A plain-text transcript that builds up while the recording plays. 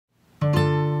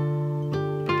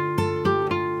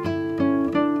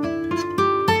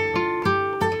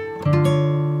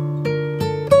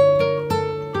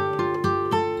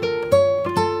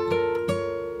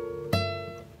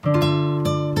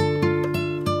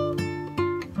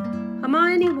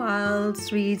Hermione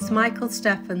Wilds reads Michael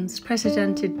Steffen's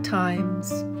Precedented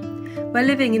Times. We're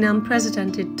living in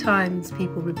unprecedented times,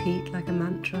 people repeat like a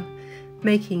mantra,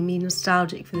 making me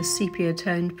nostalgic for the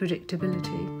sepia-toned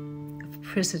predictability of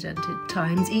precedented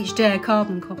times, each day a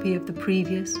carbon copy of the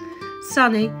previous,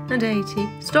 sunny and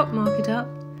 80, stock market up,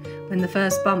 when the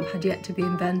first bump had yet to be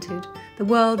invented, the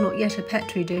world not yet a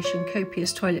petri dish and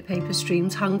copious toilet paper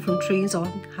streams hung from trees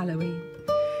on Halloween.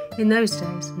 In those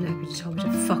days, nobody told me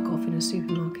to fuck off in a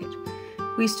supermarket.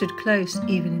 We stood close,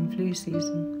 even in flu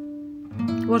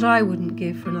season. What I wouldn't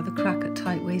give for another crack at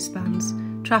tight waistbands,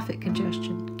 traffic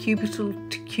congestion, cubicle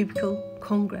to cubicle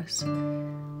congress,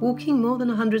 walking more than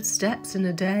 100 steps in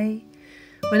a day,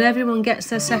 when everyone gets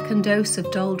their second dose of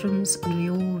doldrums and we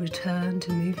all return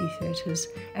to movie theatres,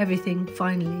 everything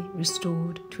finally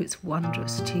restored to its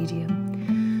wondrous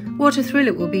tedium. What a thrill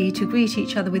it will be to greet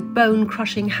each other with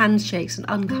bone-crushing handshakes and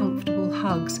uncomfortable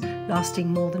hugs lasting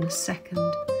more than a second.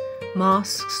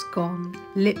 Masks gone,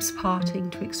 lips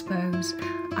parting to expose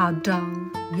our dull,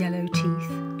 yellow teeth,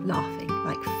 laughing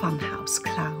like funhouse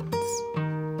clowns.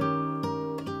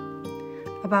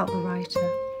 About the writer.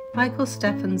 Michael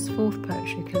Steffen's fourth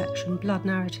poetry collection, Blood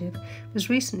Narrative, was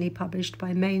recently published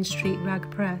by Main Street Rag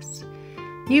Press.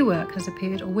 New work has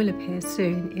appeared or will appear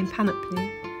soon in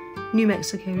Panoply, New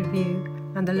Mexico Review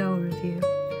and the Lowell Review.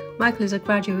 Michael is a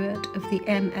graduate of the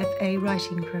MFA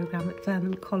writing programme at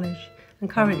Vermont College and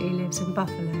currently lives in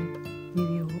Buffalo,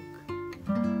 New York.